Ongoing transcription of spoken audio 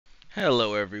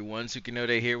Hello everyone,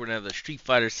 Sukinode here with another Street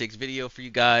Fighter 6 video for you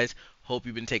guys. Hope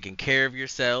you've been taking care of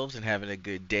yourselves and having a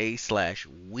good day slash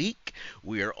week.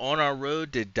 We are on our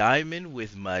road to Diamond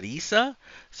with Marisa,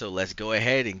 so let's go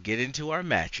ahead and get into our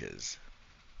matches.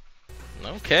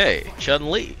 Okay,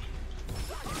 Chun Li.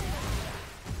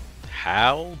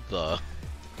 How the...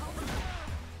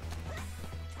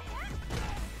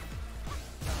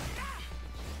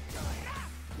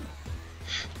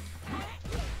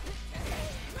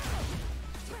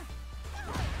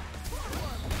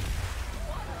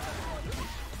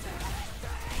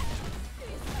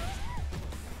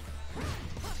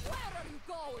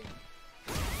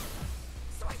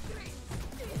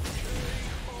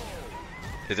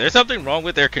 Is there something wrong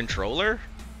with their controller?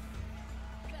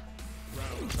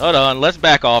 Hold on, let's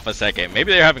back off a second.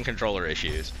 Maybe they're having controller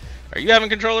issues. Are you having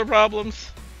controller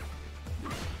problems?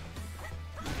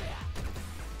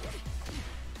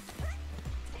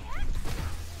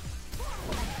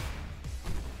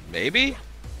 Maybe?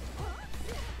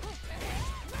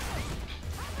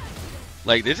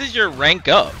 Like, this is your rank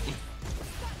up.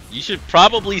 You should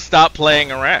probably stop playing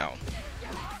around.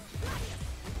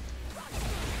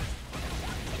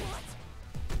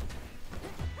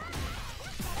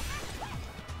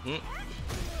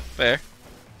 Fair.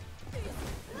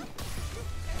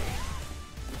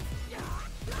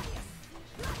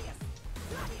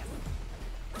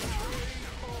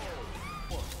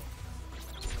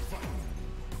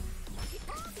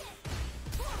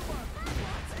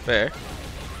 Fair.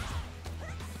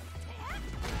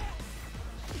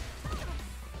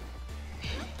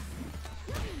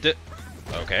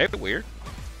 Okay, weird.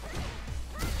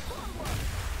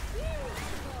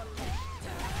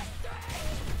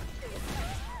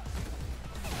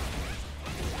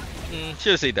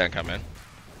 Should have seen that coming.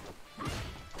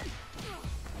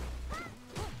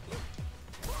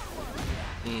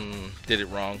 Did it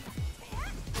wrong.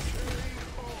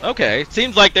 Okay,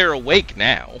 seems like they're awake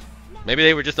now. Maybe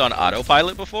they were just on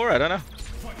autopilot before? I don't know.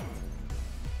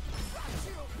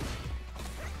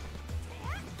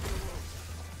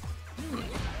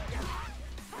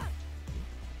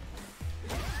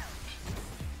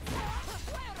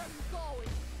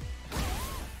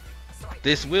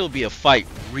 This will be a fight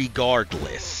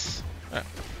regardless.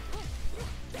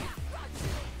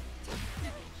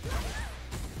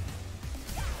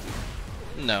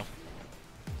 No.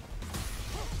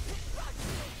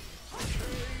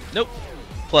 Nope.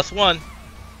 +1.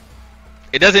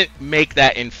 It doesn't make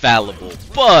that infallible,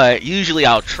 but usually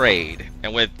I'll trade.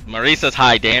 And with Marisa's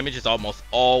high damage, it's almost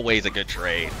always a good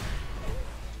trade.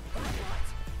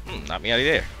 Knock me out of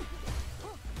there.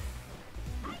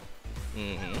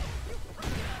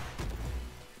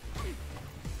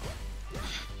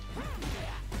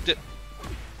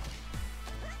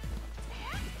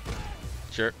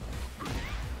 Sure.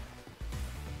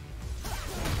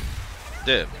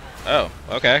 Did. Oh,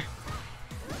 okay.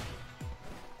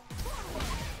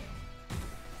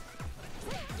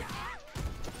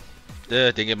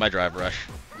 Didn't get my drive rush.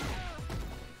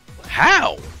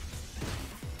 How?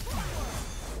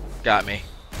 Got me.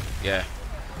 Yeah.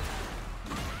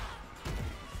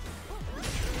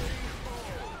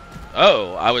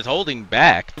 Oh, I was holding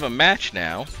back. I have a match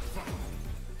now.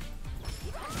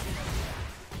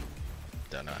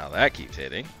 Don't know how that keeps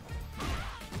hitting.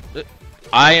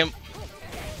 I am...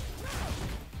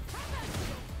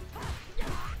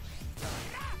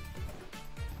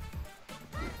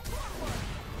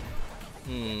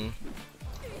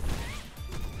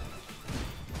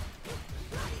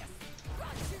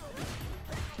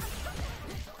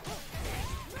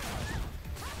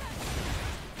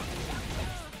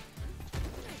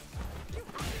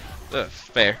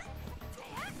 fair.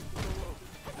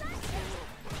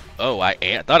 Oh, I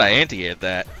thought I anti-aired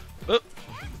that. Oop.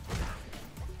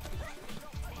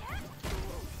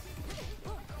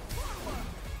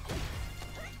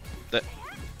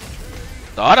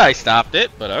 Thought I stopped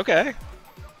it, but okay.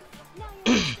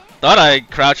 Thought I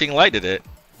crouching lighted it.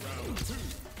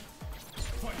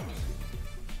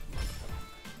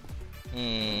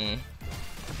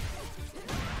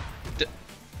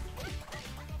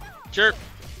 Sure.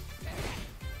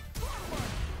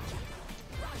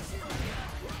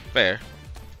 Fair.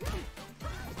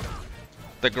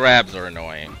 The grabs are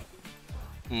annoying.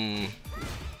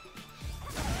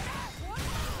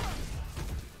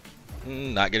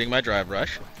 Not getting my drive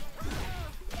rush.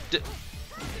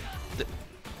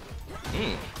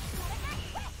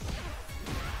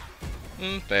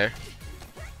 Fair.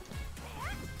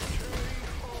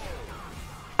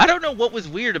 I don't know what was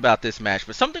weird about this match,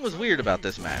 but something was weird about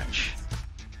this match.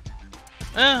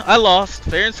 I lost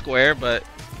fair and square, but...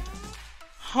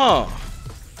 Huh.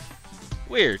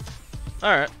 Weird.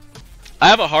 Alright. I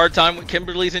have a hard time with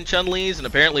Kimberly's and Chun Li's, and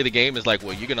apparently the game is like,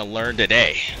 well, you're gonna learn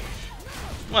today.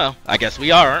 Well, I guess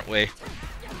we are, aren't we?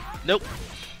 Nope.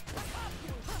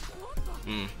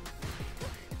 Hmm.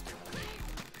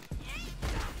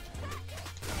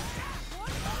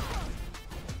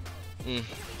 Hmm.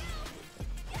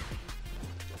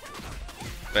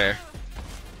 Fair.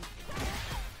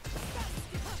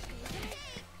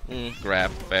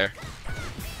 Grab. Fair.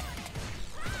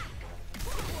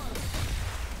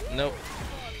 Nope.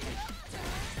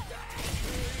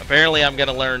 Apparently I'm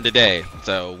gonna learn today,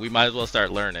 so we might as well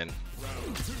start learning.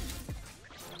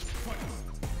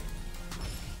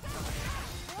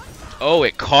 Oh,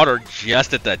 it caught her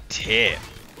just at the tip.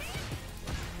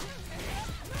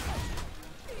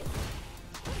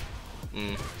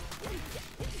 Mm.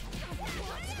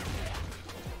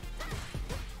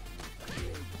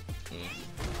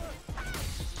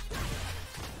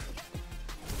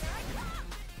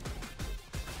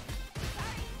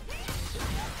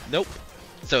 Nope.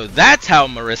 So that's how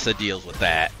Marisa deals with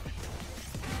that.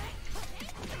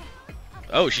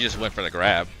 Oh, she just went for the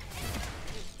grab.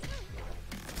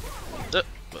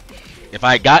 If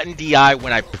I had gotten DI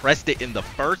when I pressed it in the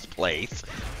first place.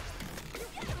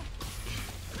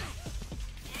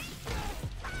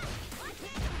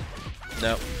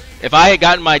 No. If I had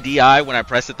gotten my DI when I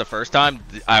pressed it the first time,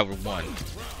 I would have won.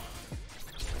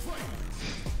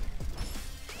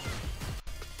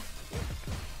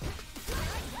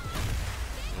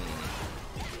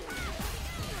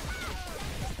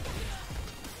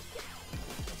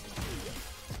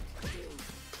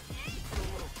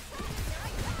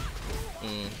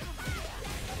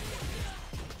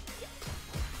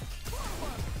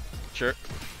 Sure.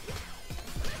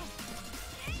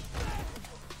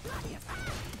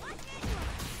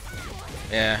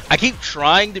 Yeah, I keep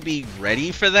trying to be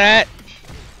ready for that.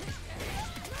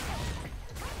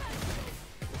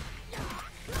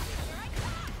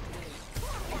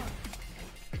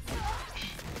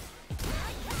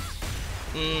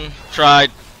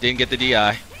 Tried, didn't get the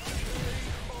DI.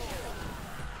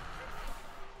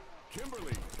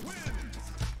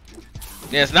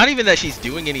 Yeah, it's not even that she's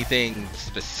doing anything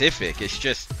specific, it's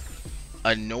just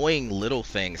annoying little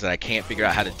things that I can't figure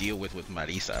out how to deal with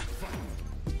Marisa.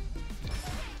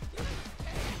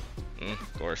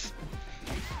 Of course.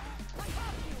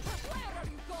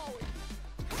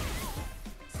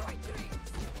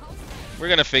 We're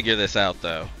gonna figure this out,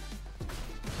 though.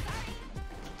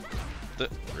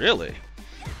 Really?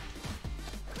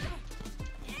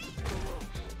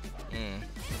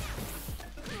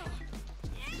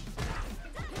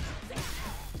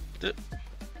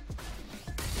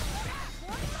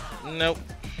 Nope.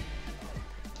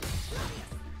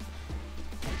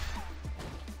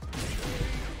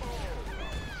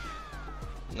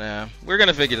 Nah, we're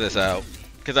gonna figure this out.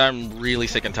 Because I'm really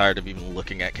sick and tired of even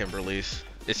looking at Kimberly's.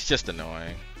 It's just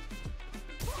annoying.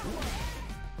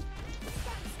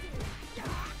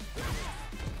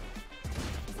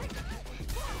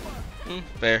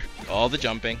 Fair. All the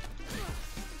jumping.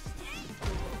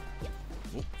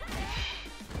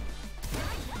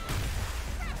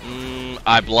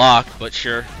 I blocked, but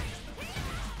sure.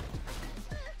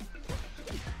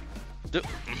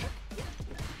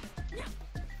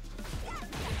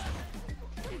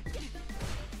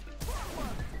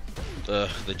 Ugh,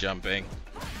 the jumping.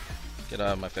 Get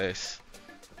out of my face.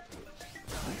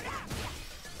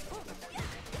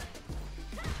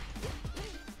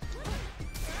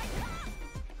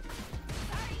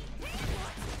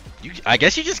 I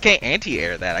guess you just can't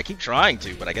anti-air that. I keep trying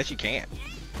to, but I guess you can't.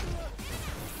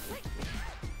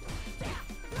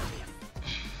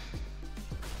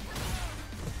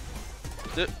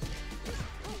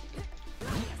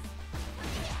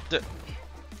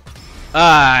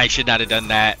 I should not have done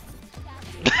that.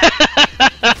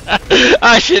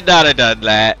 I should not have done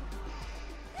that.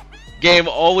 Game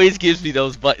always gives me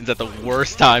those buttons at the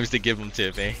worst times to give them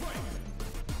to me.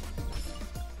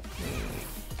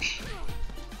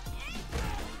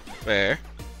 Fair.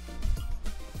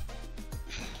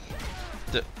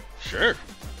 Sure.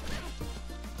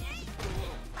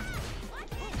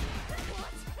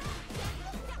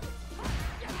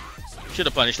 Should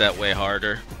have punished that way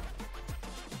harder.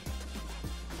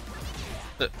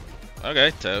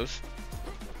 Okay, toes.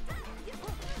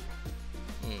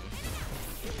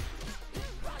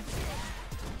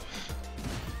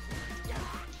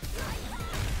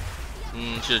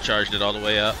 Should have charged it all the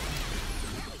way up.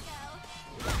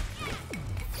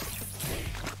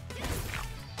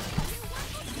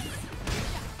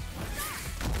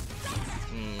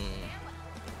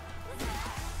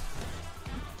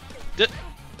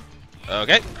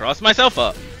 Okay, cross myself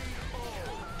up.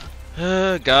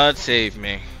 God save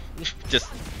me. Just.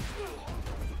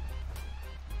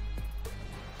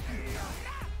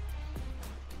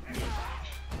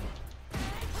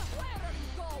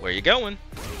 Where you going?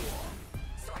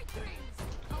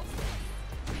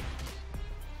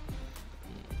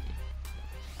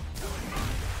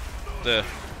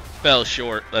 Fell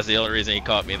short. That's the only reason he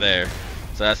caught me there.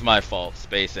 So that's my fault,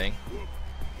 spacing.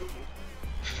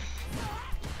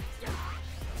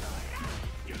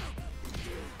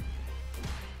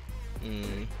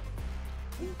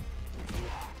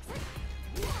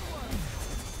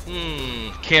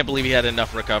 Can't believe he had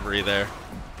enough recovery there.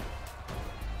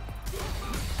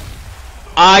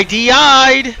 I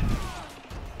DI'd!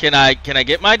 Can I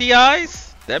get my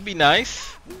DIs? That'd be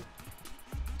nice.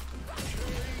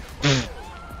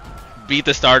 Beat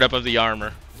the startup of the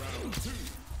armor.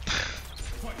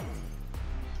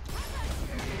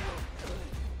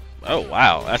 Oh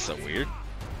wow, that's so weird.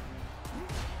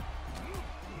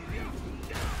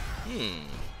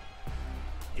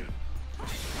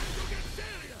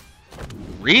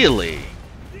 Really?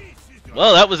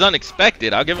 Well, that was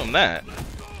unexpected. I'll give him that.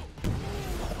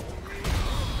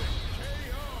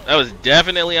 That was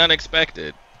definitely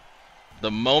unexpected.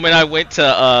 The moment I went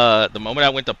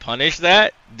to punish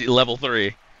that, level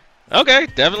 3. Okay,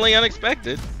 definitely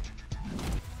unexpected.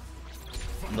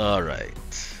 All right.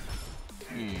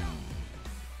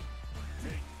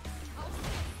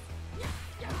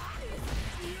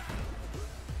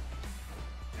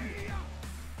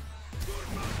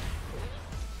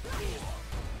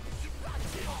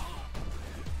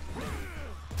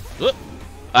 Whoop.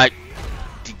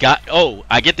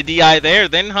 I get the DI there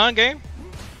then, huh, game?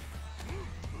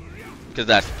 Because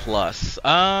that's plus.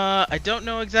 I don't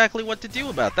know exactly what to do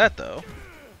about that, though.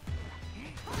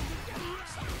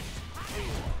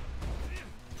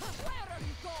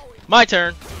 My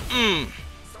turn.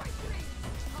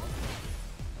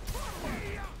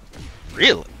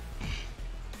 Really?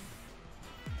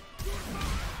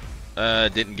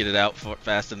 Didn't get it out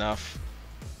fast enough.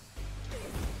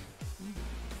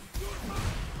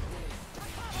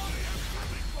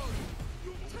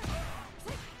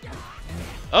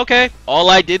 Okay, all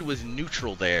I did was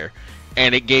neutral there,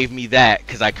 and it gave me that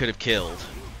because I could have killed.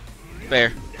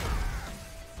 Fair.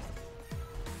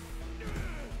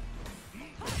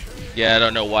 Yeah, I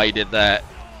don't know why he did that.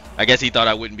 I guess he thought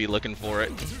I wouldn't be looking for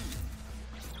it.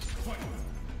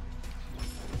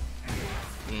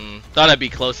 Thought I'd be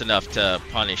close enough to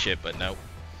punish it, but no.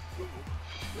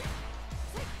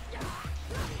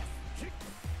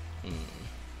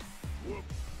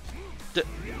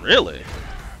 Really?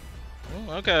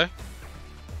 Oh, okay.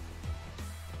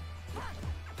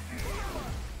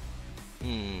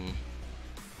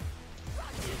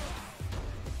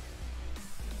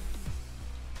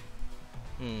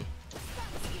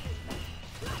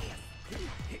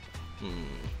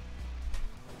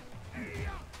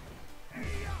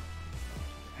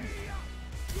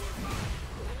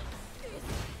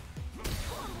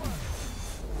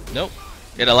 Nope.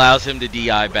 It allows him to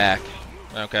DI back.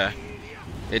 Okay.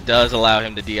 It does allow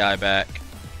him to DI back.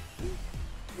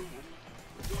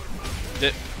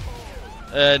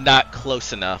 Not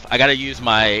close enough. I gotta use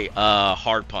my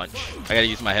hard punch. I gotta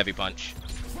use my heavy punch.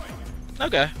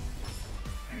 Okay.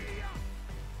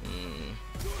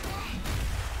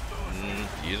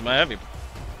 Use my heavy.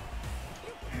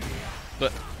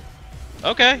 But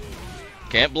okay.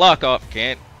 Can't block off.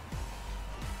 Can't.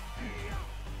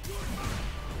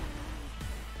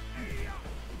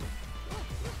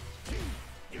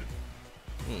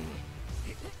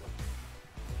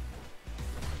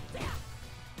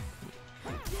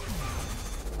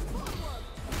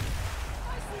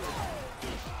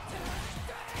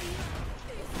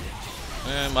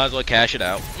 Might as well cash it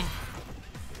out.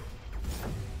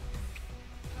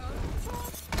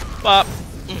 Bop.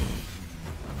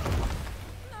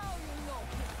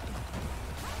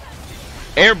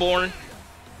 Airborne.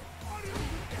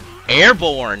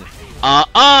 Airborne.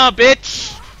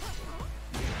 Bitch.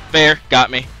 Fair. Got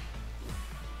me.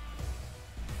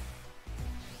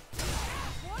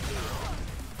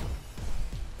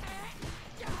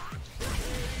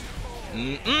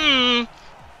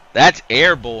 That's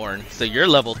airborne, so your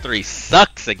level 3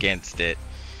 sucks against it.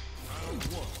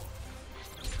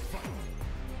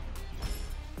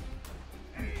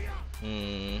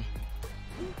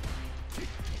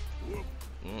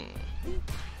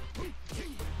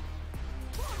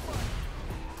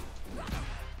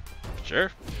 Sure.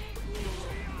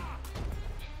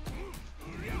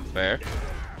 Fair.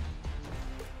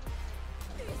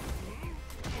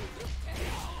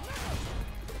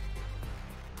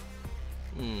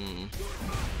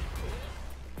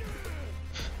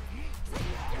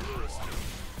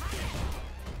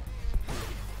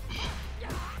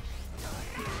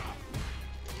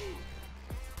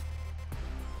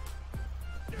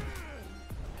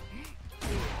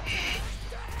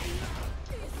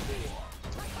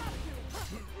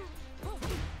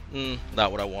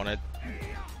 Not what I wanted.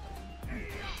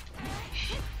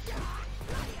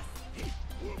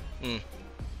 Mm.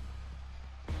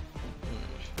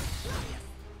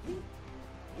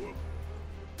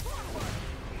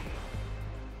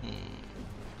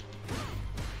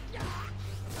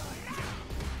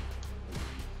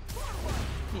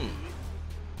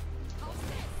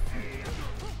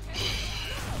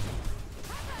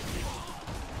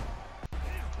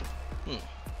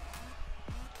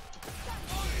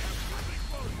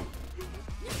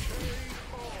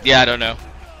 Yeah, I don't know.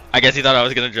 I guess he thought I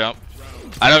was gonna jump.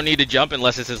 I don't need to jump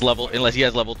unless it's his level, unless he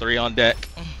has level 3 on deck.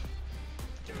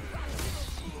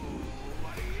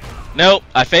 Nope,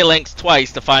 I phalanxed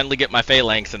twice to finally get my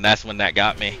phalanx, and that's when that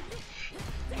got me.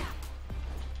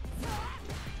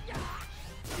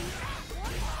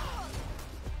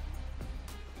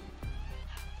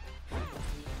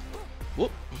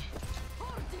 Whoop.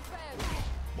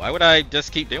 Why would I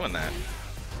just keep doing that?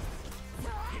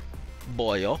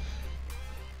 Boyle.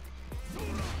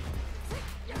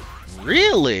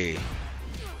 Really?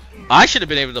 I should have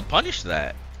been able to punish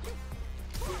that.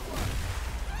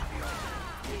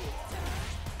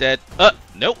 That,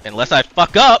 nope, unless I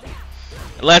fuck up.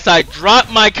 Unless I drop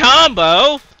my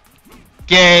combo.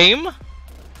 Game.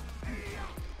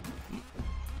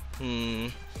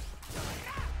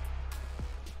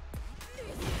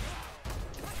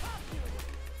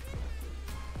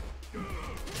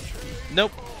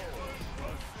 Nope.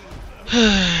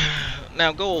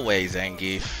 Now go away,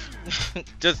 Zangief.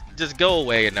 just go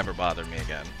away and never bother me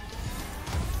again.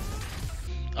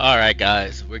 Alright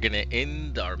guys, we're gonna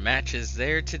end our matches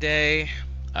there today.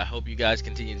 I hope you guys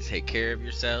continue to take care of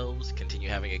yourselves, continue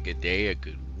having a good day, a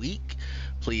good week.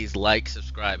 Please like,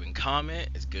 subscribe, and comment.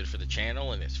 It's good for the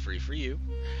channel and it's free for you.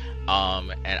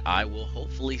 And I will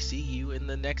hopefully see you in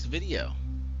the next video.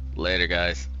 Later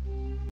guys.